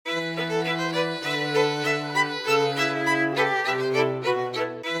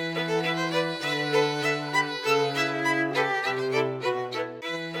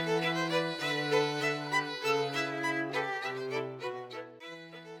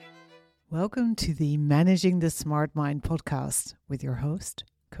Welcome to the Managing the Smart Mind podcast with your host,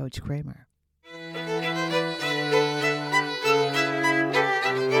 Coach Kramer.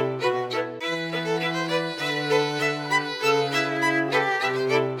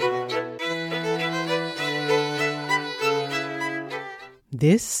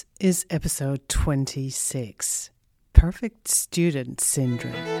 This is episode 26, Perfect Student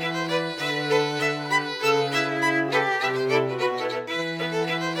Syndrome.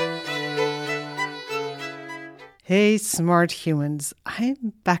 Hey, smart humans.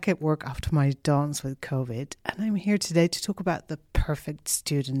 I'm back at work after my dance with COVID, and I'm here today to talk about the perfect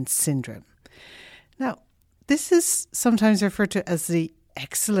student syndrome. Now, this is sometimes referred to as the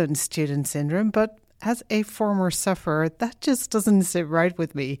excellent student syndrome, but as a former sufferer, that just doesn't sit right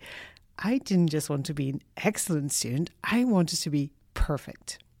with me. I didn't just want to be an excellent student, I wanted to be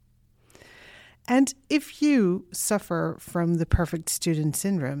perfect. And if you suffer from the perfect student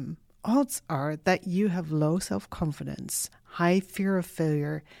syndrome, odds are that you have low self-confidence, high fear of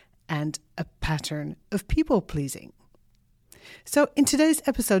failure, and a pattern of people-pleasing. So in today's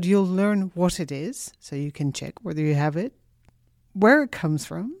episode, you'll learn what it is, so you can check whether you have it, where it comes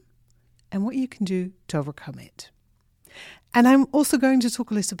from, and what you can do to overcome it. And I'm also going to talk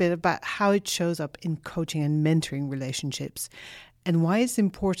a little bit about how it shows up in coaching and mentoring relationships, and why it's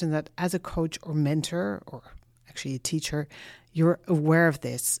important that as a coach or mentor, or actually a teacher, you're aware of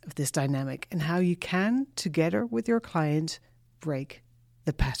this dynamic and how you can, together with your client, break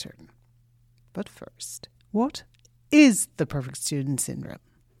the pattern. But first, what is the perfect student syndrome?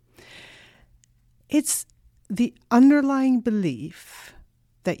 It's the underlying belief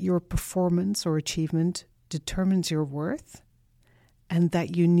that your performance or achievement determines your worth and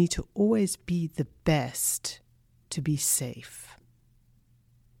that you need to always be the best to be safe.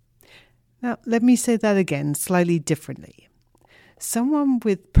 Now, let me say that again slightly differently. Someone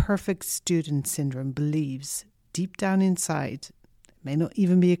with perfect student syndrome believes deep down inside, it may not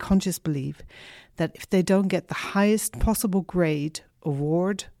even be a conscious belief, that if they don't get the highest possible grade,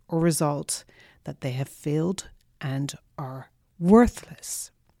 award, or result, that they have failed and are worthless.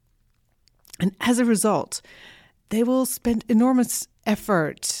 And as a result, they will spend enormous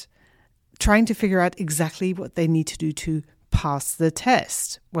effort trying to figure out exactly what they need to do to pass the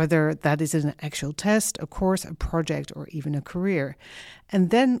test, whether that is an actual test, a course, a project, or even a career,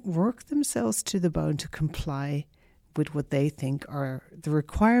 and then work themselves to the bone to comply with what they think are the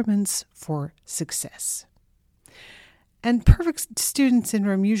requirements for success. And perfect student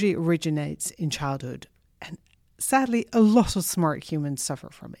syndrome usually originates in childhood, and sadly, a lot of smart humans suffer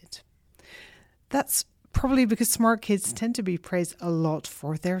from it. That's probably because smart kids tend to be praised a lot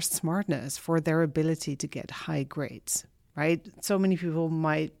for their smartness, for their ability to get high grades. Right? So many people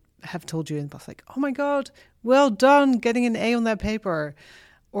might have told you in the past, like, oh my God, well done getting an A on that paper.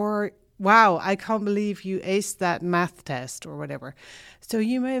 Or, wow, I can't believe you aced that math test or whatever. So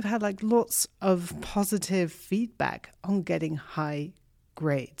you may have had like lots of positive feedback on getting high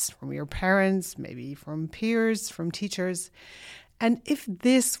grades from your parents, maybe from peers, from teachers. And if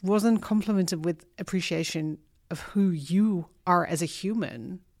this wasn't complemented with appreciation of who you are as a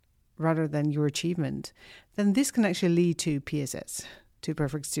human, rather than your achievement, then this can actually lead to PSS, to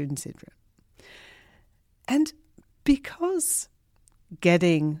perfect student syndrome. And because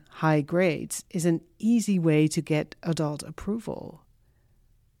getting high grades is an easy way to get adult approval,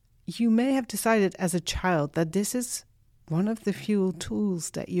 you may have decided as a child that this is one of the few tools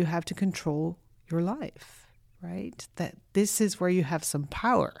that you have to control your life, right? That this is where you have some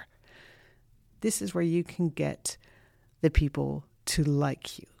power. This is where you can get the people to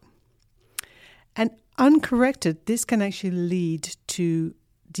like you. And uncorrected, this can actually lead to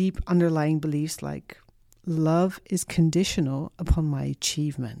deep underlying beliefs like love is conditional upon my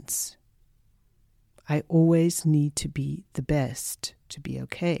achievements. I always need to be the best to be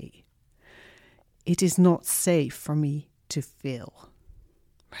okay. It is not safe for me to fail,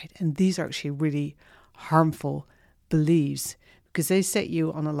 right? And these are actually really harmful beliefs because they set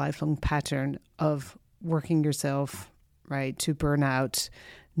you on a lifelong pattern of working yourself, right, to burn out,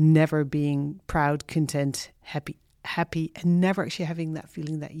 never being proud, content, happy, and never actually having that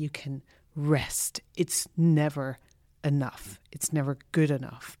feeling that you can rest. It's never enough. It's never good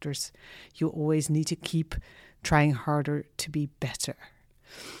enough. You always need to keep trying harder to be better.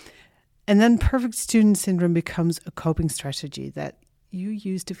 And then perfect student syndrome becomes a coping strategy that you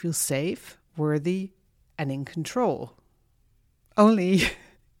use to feel safe, worthy, and in control. Only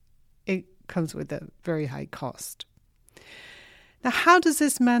it comes with a very high cost. Now, how does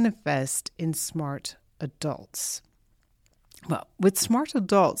this manifest in smart adults? Well, with smart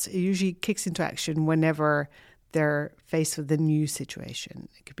adults, it usually kicks into action whenever they're faced with a new situation.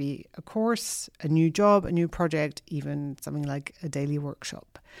 It could be a course, a new job, a new project, even something like a daily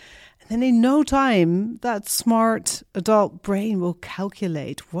workshop. And then in no time, that smart adult brain will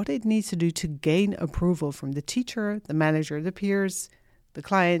calculate what it needs to do to gain approval from the teacher, the manager, the peers, the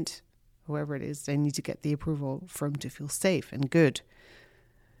client, whoever it is they need to get the approval from to feel safe and good.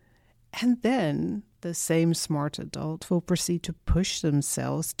 And then the same smart adult will proceed to push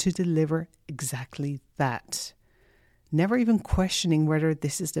themselves to deliver exactly that. Never even questioning whether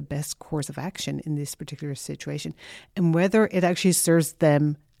this is the best course of action in this particular situation and whether it actually serves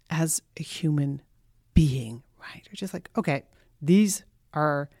them as a human being, right? They're just like, okay, these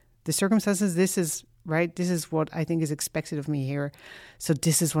are the circumstances. This is right. This is what I think is expected of me here. So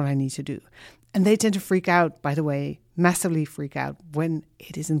this is what I need to do. And they tend to freak out, by the way, massively freak out when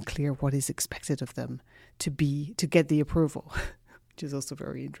it isn't clear what is expected of them to get the approval, which is also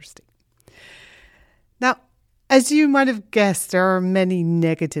very interesting. Now, as you might have guessed, there are many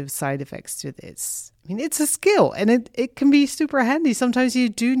negative side effects to this. I mean, it's a skill and it can be super handy. Sometimes you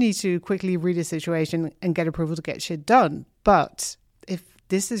do need to quickly read a situation and get approval to get shit done. But if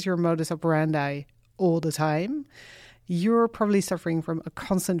this is your modus operandi all the time, you're probably suffering from a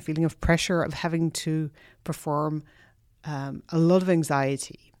constant feeling of pressure of having to perform, a lot of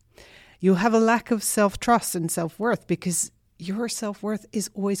anxiety. You'll have a lack of self-trust and self-worth because your self-worth is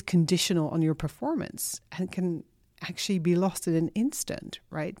always conditional on your performance and can actually be lost in an instant,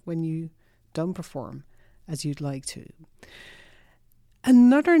 right? When you don't perform as you'd like to.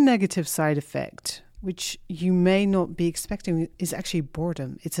 Another negative side effect, which you may not be expecting, is actually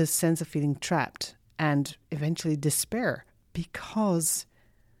boredom. It's a sense of feeling trapped and eventually despair because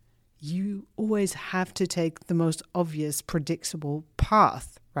you always have to take the most obvious, predictable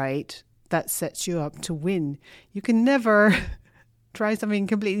path, right? That sets you up to win. You can never try something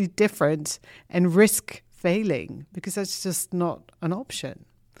completely different and risk failing because that's just not an option.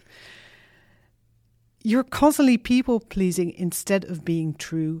 You're constantly people-pleasing instead of being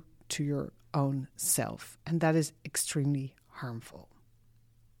true to your own self, and that is extremely harmful.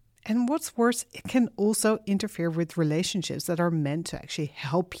 And what's worse, it can also interfere with relationships that are meant to actually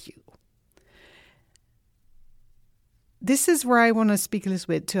help you. This is where I want to speak a little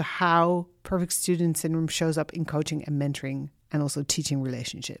bit to how perfect student syndrome shows up in coaching and mentoring and also teaching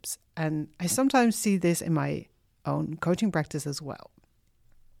relationships. And I sometimes see this in my own coaching practice as well.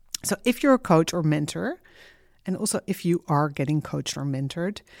 So if you're a coach or mentor, and also if you are getting coached or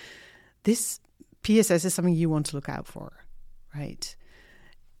mentored, this PSS is something you want to look out for, right?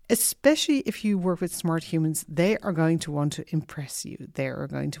 Especially if you work with smart humans, they are going to want to impress you. They are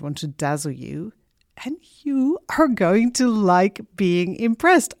going to want to dazzle you. And you are going to like being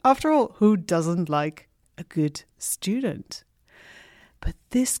impressed. After all, who doesn't like a good student? But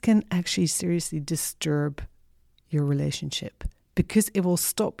this can actually seriously disturb your relationship because it will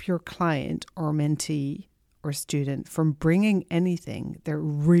stop your client or mentee or student from bringing anything they're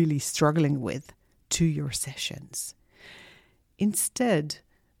really struggling with to your sessions. Instead,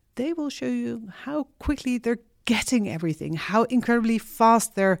 they will show you how quickly they're getting everything, how incredibly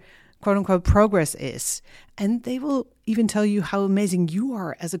fast their quote-unquote progress is. And they will even tell you how amazing you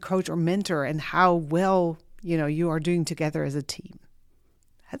are as a coach or mentor and how well, you are doing together as a team.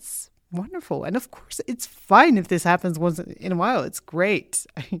 That's wonderful. And of course, it's fine if this happens once in a while. It's great.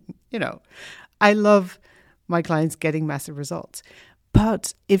 I love my clients getting massive results.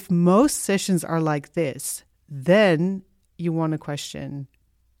 But if most sessions are like this, then you want to question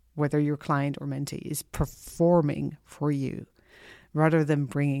whether your client or mentee is performing for you rather than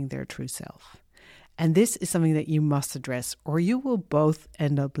bringing their true self. And this is something that you must address, or you will both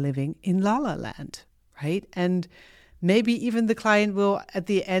end up living in la la land, right? And maybe even the client will, at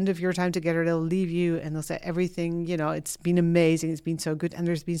the end of your time together, they'll leave you and they'll say everything, it's been amazing, it's been so good, and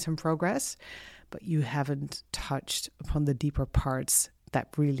there's been some progress, but you haven't touched upon the deeper parts that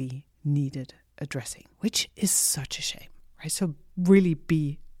really needed addressing, which is such a shame, right? So really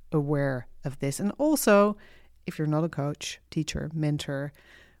be aware of this. And also, if you're not a coach, teacher, mentor,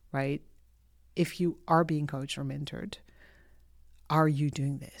 right? If you are being coached or mentored, are you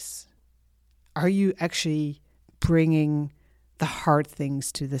doing this? Are you actually bringing the hard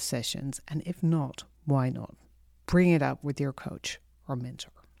things to the sessions? And if not, why not? Bring it up with your coach or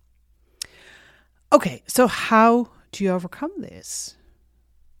mentor. Okay, so how do you overcome this?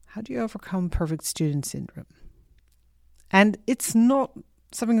 How do you overcome perfect student syndrome? And it's not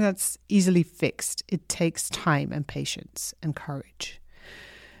something that's easily fixed. It takes time and patience and courage.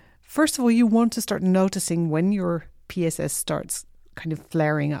 First of all, you want to start noticing when your PSS starts kind of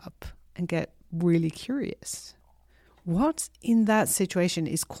flaring up and get really curious. What in that situation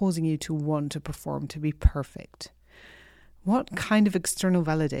is causing you to want to perform, to be perfect? What kind of external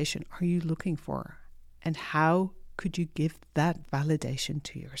validation are you looking for? And how could you give that validation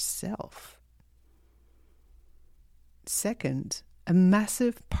to yourself? Second, a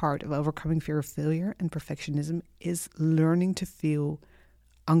massive part of overcoming fear of failure and perfectionism is learning to feel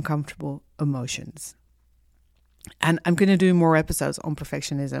uncomfortable emotions. And I'm going to do more episodes on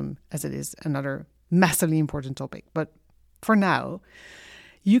perfectionism, as it is another massively important topic. But for now,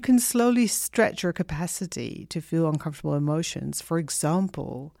 you can slowly stretch your capacity to feel uncomfortable emotions. For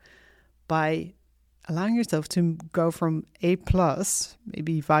example, by allowing yourself to go from A+,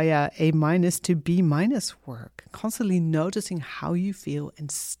 maybe via A- to B- work, constantly noticing how you feel and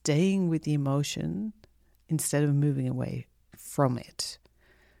staying with the emotion instead of moving away from it.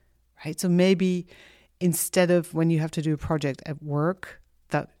 Right? So maybe instead of when you have to do a project at work,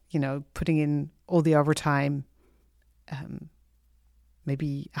 that, putting in all the overtime,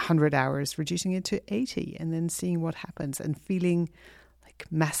 maybe 100 hours, reducing it to 80 and then seeing what happens and feeling like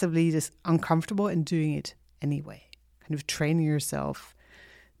massively just uncomfortable and doing it anyway. Kind of training yourself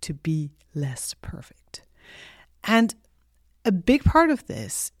to be less perfect. And a big part of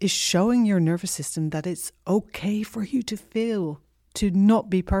this is showing your nervous system that it's okay for you to fail, to not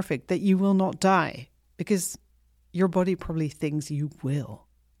be perfect, that you will not die, because your body probably thinks you will,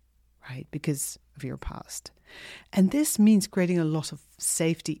 right? Because of your past. And this means creating a lot of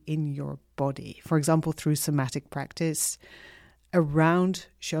safety in your body. For example, through somatic practice around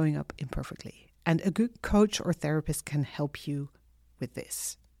showing up imperfectly. And a good coach or therapist can help you with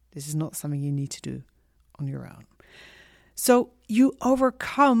this. This is not something you need to do on your own. So you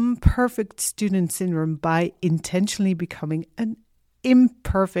overcome perfect student syndrome by intentionally becoming an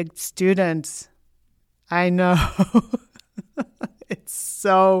imperfect student. I know. It's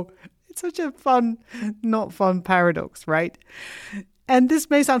such a fun, not fun paradox, right? And this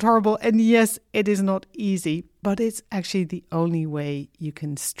may sound horrible, and yes, it is not easy, but it's actually the only way you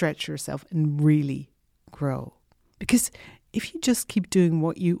can stretch yourself and really grow. Because if you just keep doing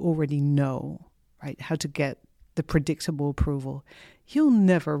what you already know, right, how to get the predictable approval, you'll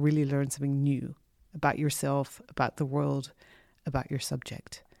never really learn something new about yourself, about the world, about your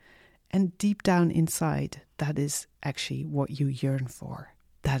subject. And deep down inside, that is actually what you yearn for.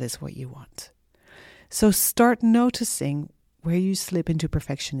 That is what you want. So start noticing where you slip into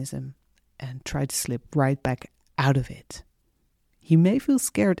perfectionism and try to slip right back out of it. You may feel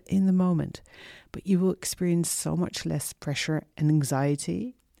scared in the moment, but you will experience so much less pressure and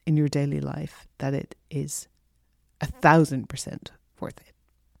anxiety in your daily life that it is 1,000% worth it.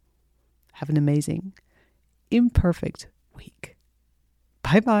 Have an amazing, imperfect week.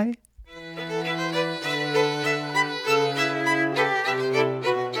 Bye-bye.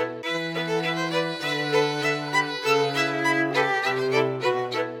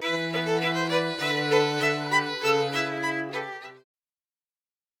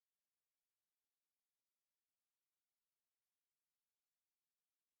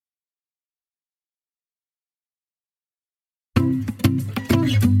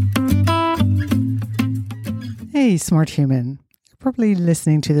 Hey, smart human. You're probably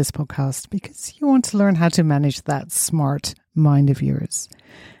listening to this podcast because you want to learn how to manage that smart mind of yours.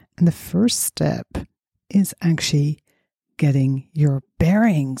 And the first step is actually getting your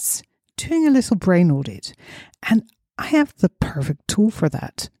bearings, doing a little brain audit. And I have the perfect tool for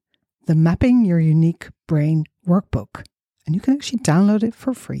that, the Mapping Your Unique Brain Workbook. And you can actually download it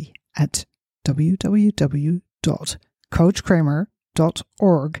for free at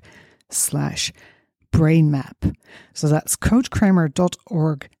www.coachkramer.org/brainmap. So that's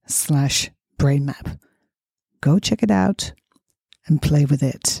coachkramer.org/brainmap. Go check it out and play with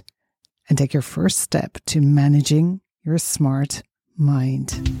it and take your first step to managing your smart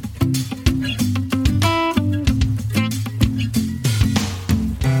mind.